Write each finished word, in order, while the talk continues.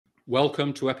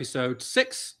Welcome to episode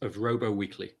 6 of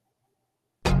RoboWeekly.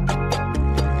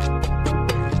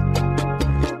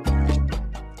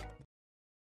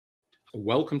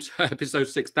 Welcome to episode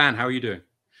 6. Dan, how are you doing?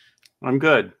 I'm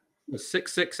good.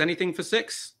 6. Anything for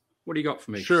 6? What do you got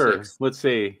for me? Sure. 6. Let's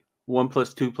see. 1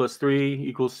 + 2 +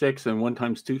 3 = 6, and 1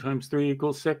 × 2 × 3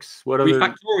 = 6. What 3 other?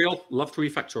 factorial. Love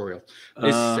 3 factorial.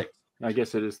 Is 6. I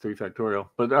guess it is 3 factorial.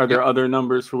 But are there other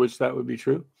numbers for which that would be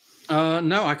true?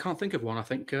 No, I can't think of one. I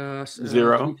think 0.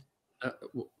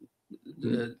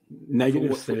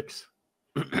 -6.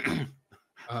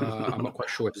 I'm not quite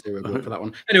sure if 0 would work for that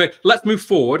one. Anyway, let's move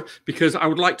forward because I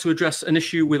would like to address an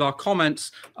issue with our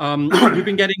comments. We've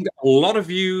been getting a lot of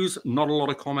views, not a lot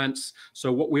of comments.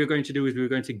 So what we're going to do is we're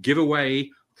going to give away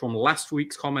from last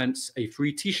week's comments a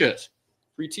free T-shirt.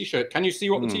 Free T-shirt. Can you see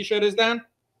what the T-shirt is, Dan?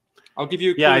 I'll give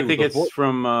you a clue. Yeah, I think it's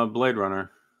from Blade Runner.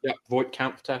 Yeah, Voight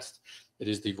Kampf test. It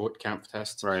is the Voight Kampf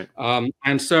test. Right.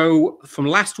 And so from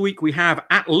last week, we have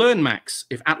 @LearnMax.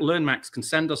 If @LearnMax can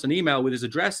send us an email with his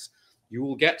address, you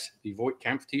will get the Voight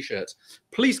Kampf T-shirt.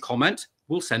 Please comment.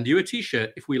 We'll send you a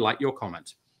T-shirt if we like your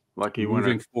comment. Lucky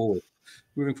winner.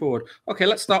 Moving forward. Okay,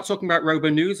 let's start talking about Robo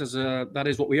News, as that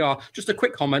is what we are. Just a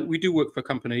quick comment. We do work for a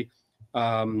company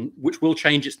which will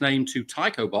change its name to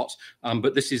TycoBot,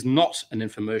 but this is not an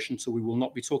infomercial, so we will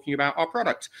not be talking about our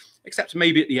product, except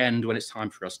maybe at the end when it's time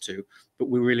for us to. But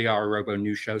we really are a Robo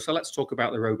News show, so let's talk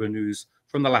about the Robo News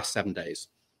from the last 7 days.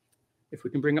 If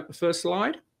we can bring up the first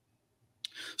slide.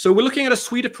 So we're looking at a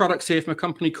suite of products here from a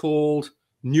company called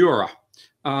Nura.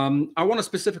 I want to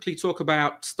specifically talk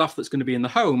about stuff that's going to be in the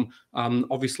home.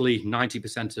 Obviously,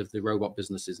 90% of the robot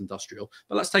business is industrial,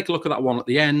 but let's take a look at that one at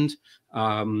the end.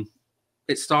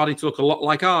 It's starting to look a lot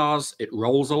like ours. It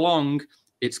rolls along.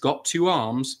 It's got 2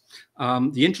 arms.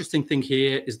 The interesting thing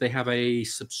here is they have a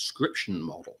subscription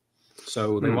model.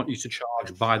 So they want you to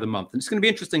charge by the month. And it's going to be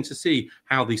interesting to see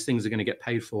how these things are going to get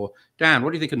paid for. Dan,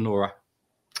 what do you think of Nura?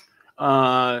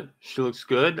 She looks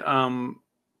good.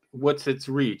 What's its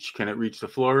reach? Can it reach the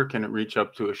floor? Can it reach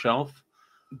up to a shelf?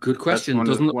 Good question. One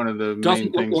of the main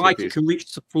things. Look like it can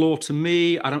reach the floor to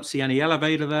me. I don't see any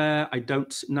elevator there. I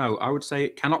don't know. I would say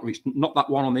it cannot reach, not that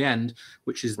one on the end,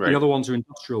 which is the other ones are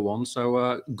industrial ones.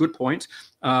 So good point.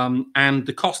 And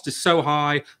the cost is so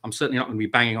high. I'm certainly not going to be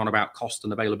banging on about cost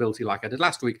and availability like I did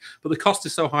last week, but the cost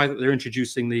is so high that they're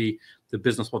introducing the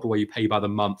business model where you pay by the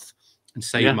month and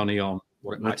save money on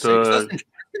what it might save. So that's an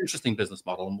interesting business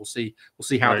model, and we'll see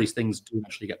how these things do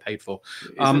actually get paid for.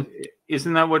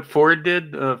 Isn't that what Ford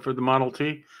did for the Model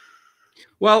T?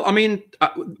 Well, I mean,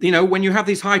 when you have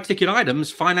these high ticket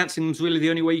items, financing is really the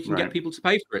only way you can get people to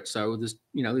pay for it. So there's,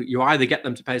 you either get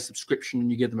them to pay a subscription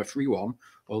and you give them a free one,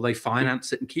 or they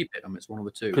finance it and keep it. I mean, it's one of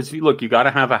the two. Because look, you got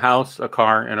to have a house, a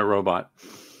car, and a robot.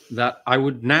 That I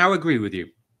would now agree with you.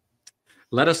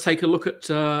 Let us take a look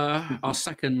at our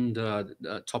second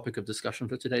topic of discussion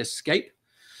for today, Escape.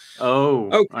 Oh,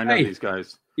 okay. I know these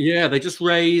guys. Yeah, they just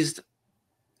raised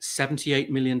 $78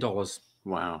 million.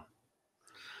 Wow.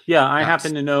 Yeah, I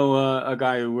happen to know a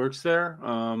guy who works there.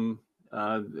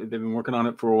 They've been working on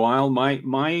it for a while.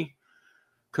 My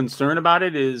concern about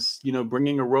it is,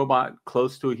 bringing a robot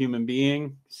close to a human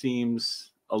being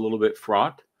seems a little bit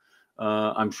fraught.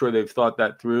 I'm sure they've thought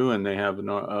that through, and they have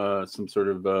some sort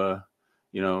of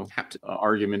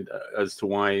argument as to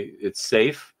why it's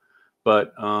safe.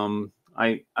 But I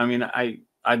mean,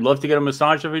 I'd love to get a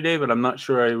massage every day, but I'm not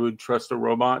sure I would trust a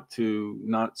robot to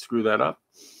not screw that up.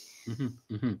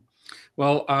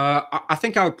 Well, I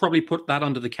think I would probably put that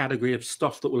under the category of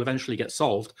stuff that will eventually get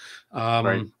solved,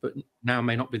 but now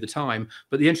may not be the time.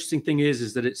 But the interesting thing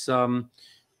is that it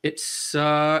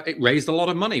raised a lot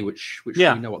of money, which we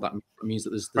know what that means.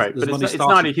 That there's but money it's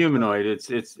not a humanoid.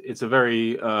 It's a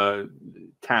very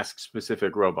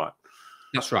task-specific robot.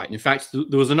 That's right. In fact,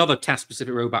 there was another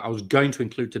task-specific robot I was going to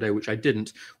include today, which I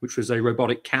didn't, which was a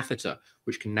robotic catheter,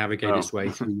 which can navigate its way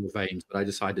through your veins. But I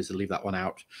decided to leave that one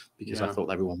out because I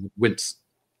thought everyone would wince.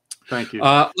 Thank you.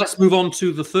 Let's move on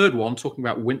to the third one, talking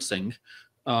about wincing.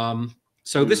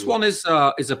 So this one is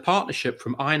a partnership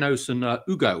from Inos and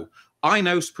Ugo.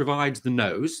 Inos provides the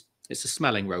nose. It's a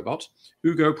smelling robot.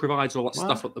 Ugo provides all that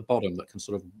stuff at the bottom that can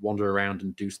sort of wander around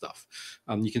and do stuff.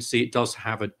 You can see it does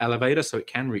have an elevator, so it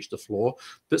can reach the floor.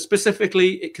 But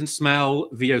specifically, it can smell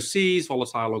VOCs,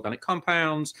 volatile organic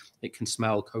compounds. It can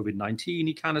smell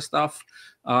COVID-19-y kind of stuff.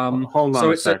 Hold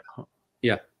on a sec.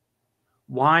 Yeah.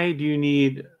 Why do you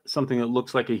need something that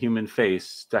looks like a human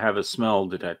face to have a smell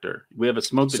detector? We have a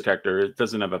smoke detector. It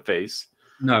doesn't have a face.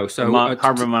 No. So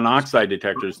carbon monoxide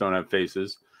detectors don't have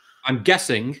faces. I'm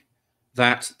guessing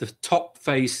that the top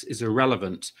face is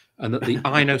irrelevant and that the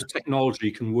iNose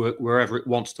technology can work wherever it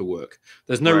wants to work.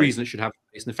 There's no reason it should have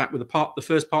a face. And in fact, with the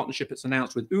first partnership that's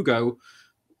announced with Ugo,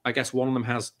 I guess one of them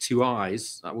has 2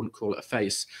 eyes. I wouldn't call it a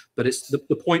face, but it's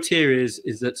the point here is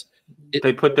that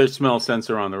they put their smell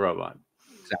sensor on the robot.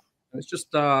 Exactly. It's just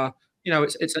you know,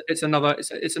 it's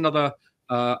another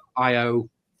IO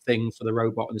thing for the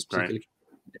robot in this particular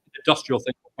industrial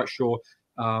thing. I'm not quite sure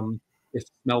if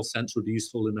smell sensor would be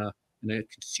useful in a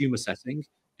consumer setting.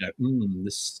 You know,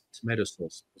 this tomato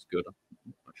sauce is good.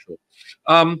 I'm not sure.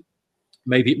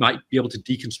 Maybe it might be able to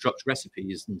deconstruct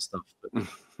recipes and stuff. But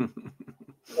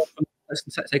let's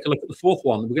take a look at the fourth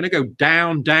one. We're going to go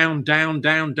down, down, down,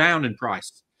 down, down in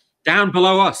price. Down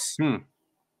below us.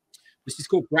 This is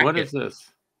called Bracket. What is this?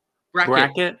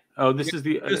 Bracket? Oh, this is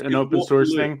an open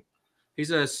source thing?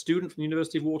 He's a student from the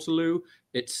University of Waterloo.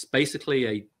 It's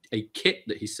basically a kit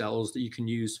that he sells that you can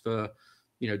use for,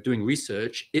 you know, doing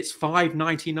research. It's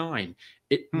 $5.99.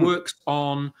 It works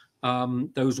on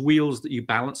those wheels that you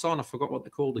balance on. I forgot what they're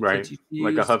called. Like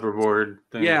a hoverboard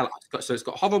thing. Yeah, so it's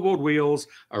got hoverboard wheels,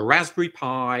 a Raspberry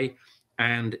Pi,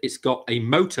 and it's got a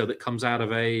motor that comes out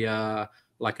of a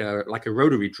like a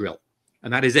rotary drill,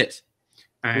 and that is it.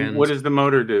 And what does the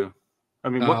motor do? I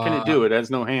mean, what can it do? It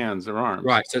has no hands or arms.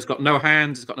 Right, so it's got no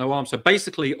hands, it's got no arms. So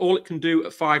basically, all it can do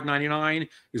at $5.99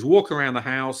 is walk around the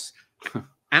house,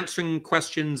 answering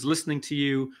questions, listening to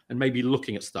you, and maybe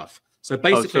looking at stuff. So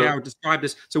basically, I would describe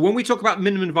this. So when we talk about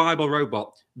minimum viable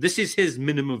robot, this is his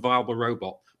minimum viable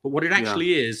robot. But what it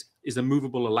actually is a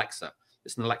movable Alexa.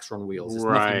 It's an Alexa on wheels. It's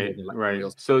right.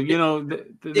 Wheels. So you know,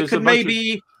 it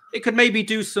could maybe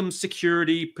do some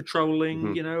security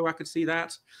patrolling. You know, I could see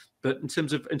that. But in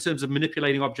terms of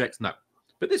manipulating objects, no.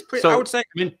 But this, I would say, I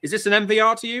mean, is this an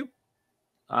MVR to you?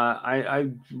 I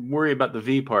worry about the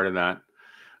V part of that.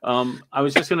 I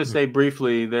was just going to say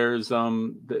briefly, there was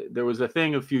a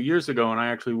thing a few years ago, and I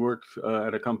actually worked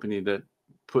at a company that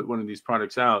put one of these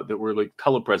products out that were like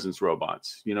telepresence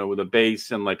robots, you know, with a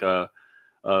base and like a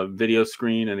video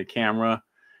screen and a camera.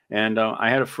 And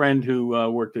I had a friend who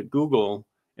worked at Google,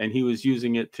 and he was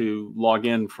using it to log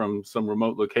in from some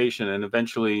remote location. And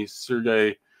eventually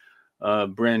Sergey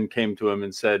Brin came to him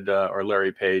and said, or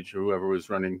Larry Page, or whoever was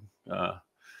running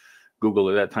Google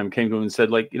at that time, came to him and said,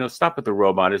 like, you know, stop with the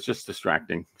robot. It's just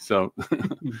distracting. So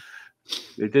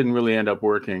it didn't really end up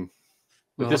working.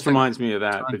 But this reminds me of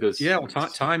that because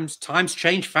times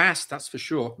change fast. That's for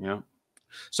sure. Yeah.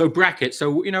 So Bracket.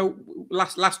 So, you know,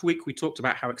 last week we talked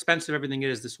about how expensive everything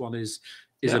is. This one is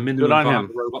a minimum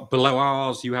viable robot. Below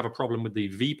ours, you have a problem with the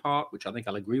V part, which I think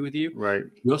I'll agree with you. Right.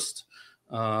 Just.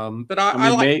 But I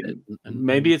like it.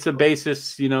 Maybe it's a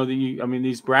basis, you know, I mean,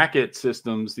 these bracket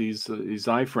systems, these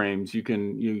iframes, you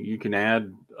can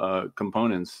add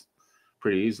components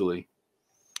pretty easily.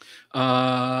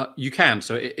 You can.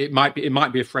 So it might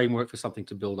be a framework for something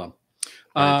to build on.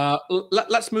 Right.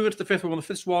 Let's move into the fifth one. The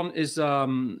fifth one is is a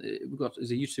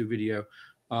YouTube video.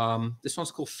 This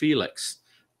one's called Felix.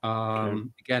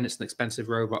 Again, it's an expensive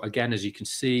robot. Again, as you can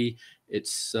see,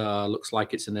 it's looks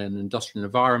like it's in an industrial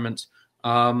environment.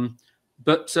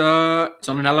 But it's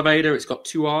on an elevator. It's got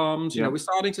 2 arms. You know, we're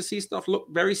starting to see stuff look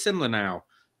very similar now.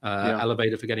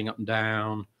 Elevator for getting up and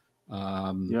down.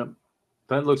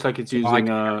 That looks like it's using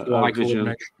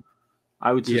vision.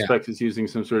 I would suspect it's using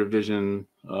some sort of vision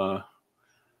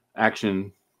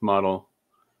action model.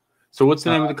 So what's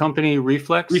the name of the company?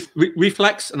 Reflex?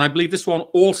 Reflex, and I believe this one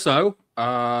also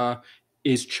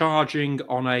is charging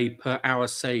on a per hour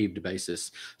saved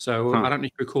basis. So I don't know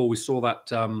if you recall, we saw that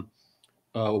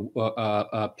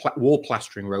wall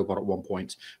plastering robot at one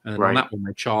point, and on that one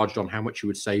they charged on how much you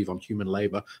would save on human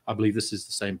labor. I believe this is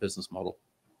the same business model.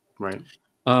 Right.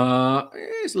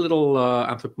 It's a little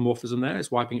anthropomorphism there. It's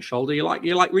wiping its shoulder. You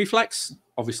like Reflex?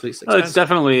 Obviously, it's expensive. It's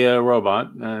definitely a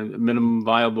robot, minimum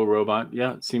viable robot.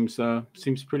 Yeah, it seems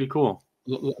pretty cool.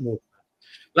 A lot more.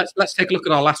 Let's take a look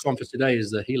at our last one for today.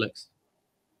 Is the Helix.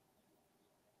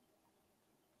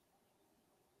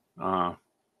 I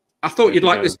thought you'd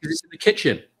like this because it's in the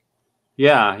kitchen.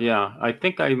 Yeah. I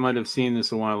think I might have seen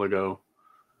this a while ago.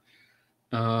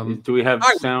 Do we have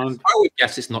sound? I would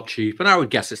guess it's not cheap, and I would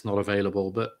guess it's not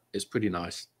available, but it's pretty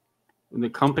nice. And the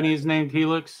company is named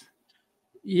Helix?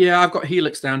 Yeah, I've got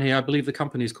Helix down here. I believe the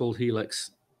company is called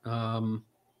Helix. We've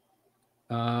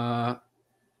got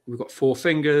 4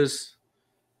 fingers.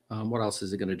 What else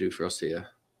is it going to do for us here?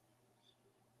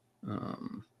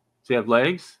 Do you have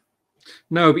legs?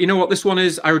 No, but you know what this one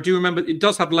is? I do remember it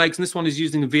does have legs, and this one is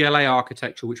using the VLA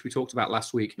architecture, which we talked about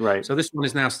last week. Right. So this one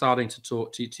is now starting to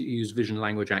use vision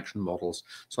language action models.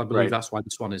 So I believe that's why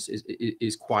this one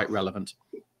is quite relevant.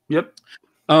 Yep.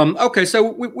 Okay, so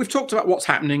we've talked about what's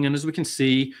happening, and as we can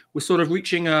see, we're sort of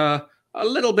reaching a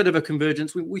little bit of a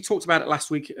convergence. We talked about it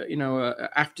last week,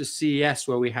 after CES,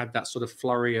 where we had that sort of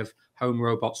flurry of home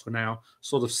robots. We're now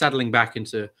sort of settling back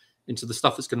into the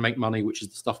stuff that's going to make money, which is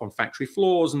the stuff on factory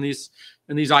floors and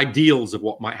these ideals of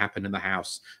what might happen in the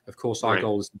house. Of course, our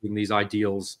goal is to bring these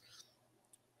ideals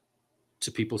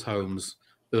to people's homes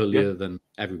earlier than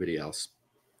everybody else.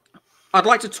 I'd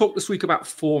like to talk this week about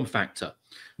form factor.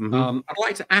 I'd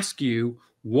like to ask you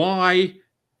why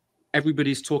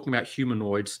everybody's talking about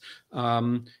humanoids.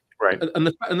 And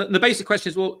the basic question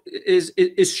is, well,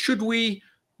 is should we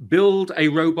build a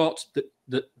robot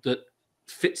that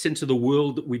fits into the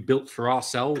world that we built for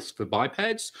ourselves for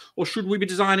bipeds, or should we be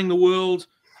designing the world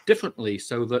differently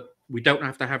so that we don't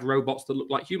have to have robots that look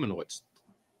like humanoids?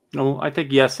 No, I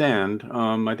think yes, and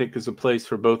I think there's a place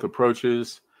for both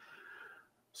approaches.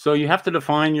 So you have to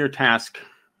define your task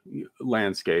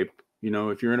landscape.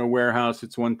 If you're in a warehouse,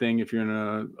 it's one thing. If you're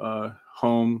in a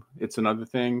home, it's another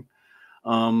thing.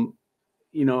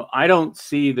 I don't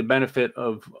see the benefit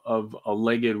of a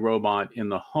legged robot in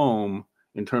the home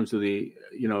in terms of the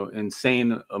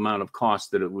insane amount of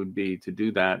cost that it would be to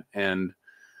do that, and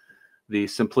the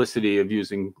simplicity of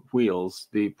using wheels.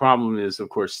 The problem is, of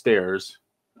course, stairs.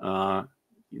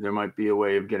 There might be a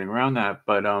way of getting around that,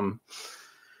 but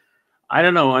I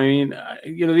don't know. I mean,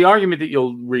 the argument that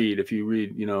you'll read if you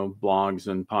read, blogs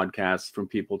and podcasts from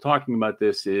people talking about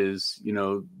this is,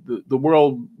 the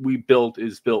world we built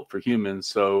is built for humans.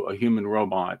 So a human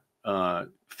robot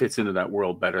fits into that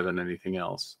world better than anything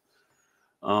else.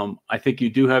 I think you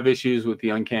do have issues with the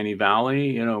uncanny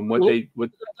valley, and what they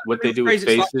do with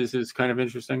faces is kind of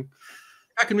interesting.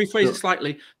 I can rephrase it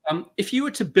slightly. If you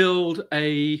were to build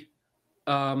a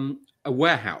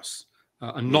warehouse,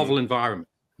 a novel environment,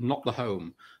 not the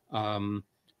home,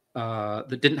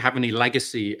 that didn't have any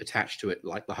legacy attached to it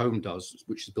like the home does,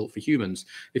 which is built for humans.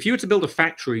 If you were to build a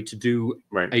factory to do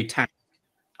a task,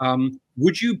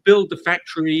 would you build the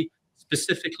factory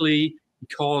specifically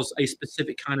because a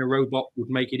specific kind of robot would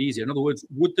make it easier? In other words,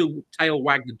 would the tail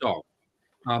wag the dog?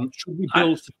 Should we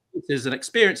build facilities and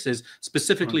experiences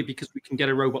specifically because we can get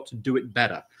a robot to do it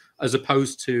better, as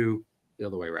opposed to the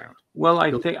other way around? Well,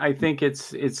 I think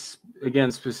it's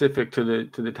again specific to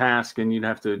the task, and you'd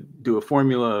have to do a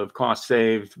formula of cost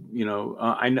saved.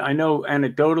 I know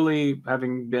anecdotally,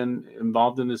 having been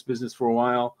involved in this business for a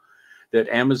while, that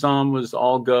Amazon was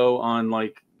all go on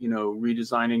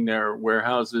redesigning their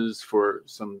warehouses for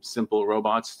some simple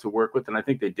robots to work with, and I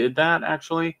think they did that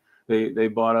actually. They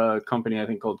bought a company I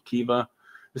think called Kiva.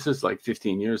 This is like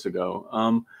 15 years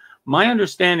ago. My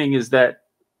understanding is that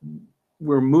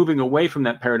we're moving away from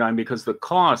that paradigm because the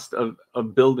cost of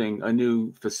building a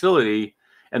new facility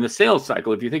and the sales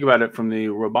cycle, if you think about it from the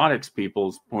robotics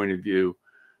people's point of view,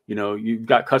 you've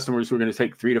got customers who are going to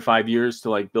take 3 to 5 years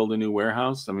to build a new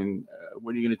warehouse. I mean,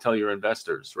 what are you going to tell your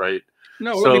investors, right?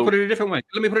 No, let me put it a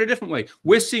different way.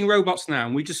 We're seeing robots now,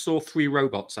 and we just saw 3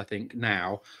 robots, I think,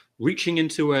 now reaching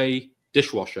into a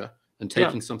dishwasher and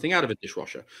taking something out of a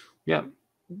dishwasher. Yeah.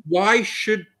 Why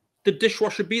should the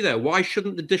dishwasher be there? Why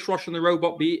shouldn't the dishwasher and the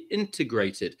robot be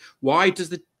integrated? Why does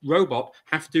the robot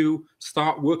have to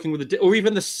start working with or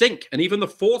even the sink and even the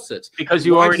faucet? Because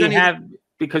you already have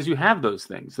those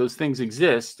things. Those things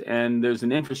exist, and there's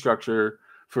an infrastructure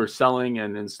for selling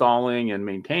and installing and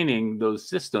maintaining those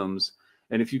systems.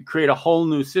 And if you create a whole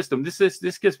new system, this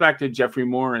gets back to Jeffrey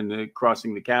Moore and the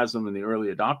crossing the chasm and the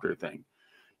early adopter thing.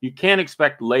 You can't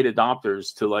expect late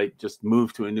adopters to just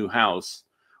move to a new house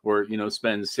or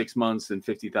spend 6 months and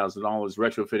 $50,000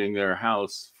 retrofitting their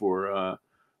house for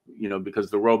because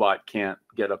the robot can't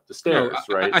get up the stairs.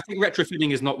 No, right? I think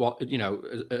retrofitting is not what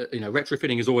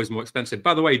retrofitting is always more expensive.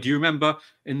 By the way, do you remember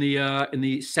in the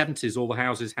 70s all the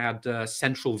houses had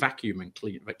central vacuum and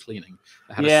cleaning?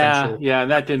 Yeah,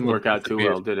 that didn't work out too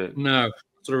well, did it? No.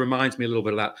 Sort of reminds me a little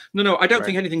bit of that. No, I don't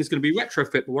think anything is going to be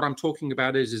retrofit. But what I'm talking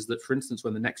about is that, for instance,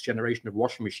 when the next generation of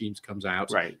washing machines comes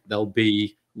out, they'll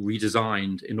be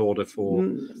redesigned in order for.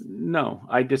 No,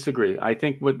 I disagree. I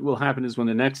think what will happen is when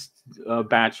the next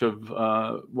batch of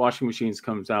washing machines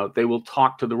comes out, they will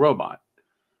talk to the robot.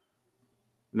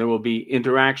 There will be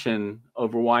interaction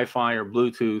over Wi-Fi or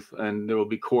Bluetooth, and there will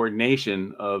be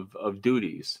coordination of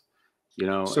duties.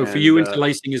 So for you,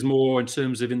 interlacing is more in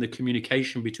terms of in the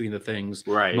communication between the things,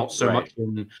 not so much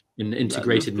in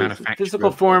integrated manufacturing.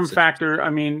 Physical form factor. I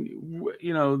mean,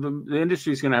 the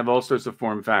industry is going to have all sorts of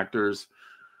form factors,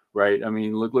 right? I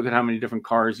mean, look at how many different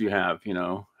cars you have.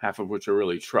 Half of which are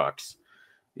really trucks,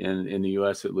 in the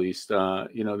U.S. at least.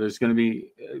 There's going to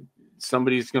be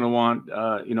somebody's going to want.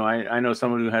 I know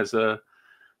someone who has a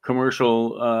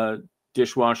commercial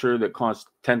dishwasher that costs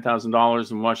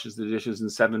 $10,000 and washes the dishes in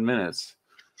 7 minutes.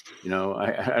 You know,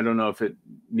 I don't know if it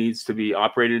needs to be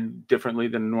operated differently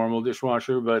than a normal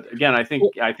dishwasher, but again, I think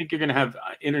you're going to have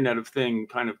Internet of Thing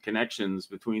kind of connections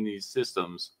between these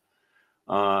systems.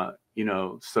 You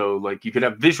know, so like you could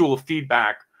have visual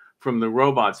feedback from the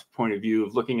robot's point of view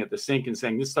of looking at the sink and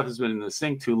saying, this stuff has been in the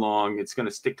sink too long, it's going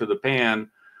to stick to the pan.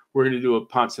 We're going to do a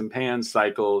pots and pans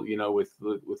cycle, you know, with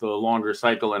a longer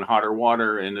cycle and hotter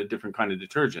water and a different kind of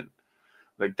detergent.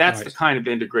 Like that's the kind of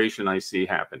integration I see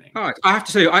happening. All right. I have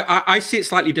to say, I see it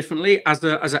slightly differently. As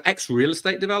an ex-real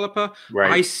estate developer,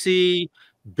 I see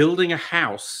building a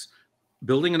house,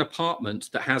 building an apartment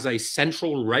that has a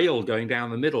central rail going down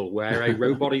the middle where a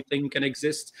robotic thing can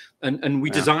exist, and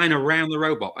we design around the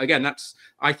robot. Again,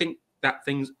 I think that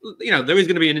thing's, you know, there is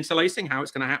going to be an installation. How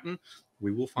it's going to happen,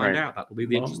 we will find out. That will be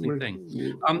the interesting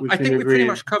thing. I think we pretty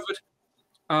much covered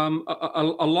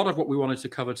a lot of what we wanted to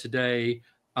cover today.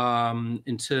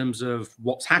 In terms of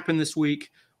what's happened this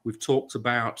week, we've talked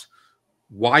about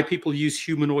why people use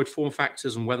humanoid form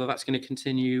factors and whether that's going to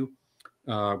continue.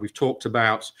 We've talked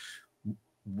about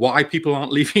why people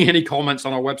aren't leaving any comments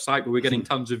on our website, but we're getting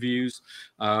tons of views.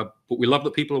 But we love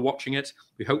that people are watching it.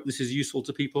 We hope this is useful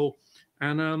to people,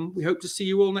 and we hope to see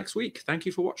you all next week. Thank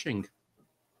you for watching.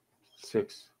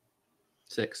 6.